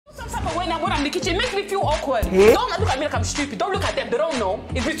up when I'm in the kitchen. It makes me feel awkward. Yeah. Don't look at me like I'm stupid. Don't look at them. They don't know.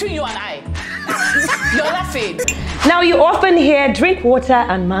 It's between you and I. You're laughing. Now, you often hear drink water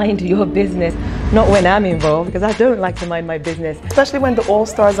and mind your business. Not when I'm involved, because I don't like to mind my business. Especially when the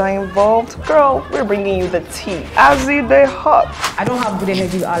All-Stars are involved. Girl, we're bringing you the tea. As in they hot. I don't have good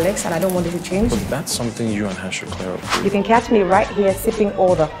energy with Alex, and I don't want it to change. But that's something you and her should clear up. You can catch me right here sipping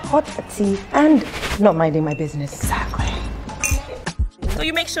all the hot tea and not minding my business. Exactly. So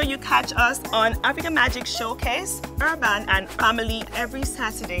you make sure you catch us on African Magic Showcase, Urban and Family every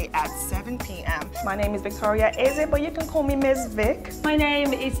Saturday at 7 p.m. My name is Victoria Eze, but you can call me Miss Vic. My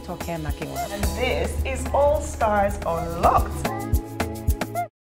name is Toke Makinwa. And this is All Stars Unlocked.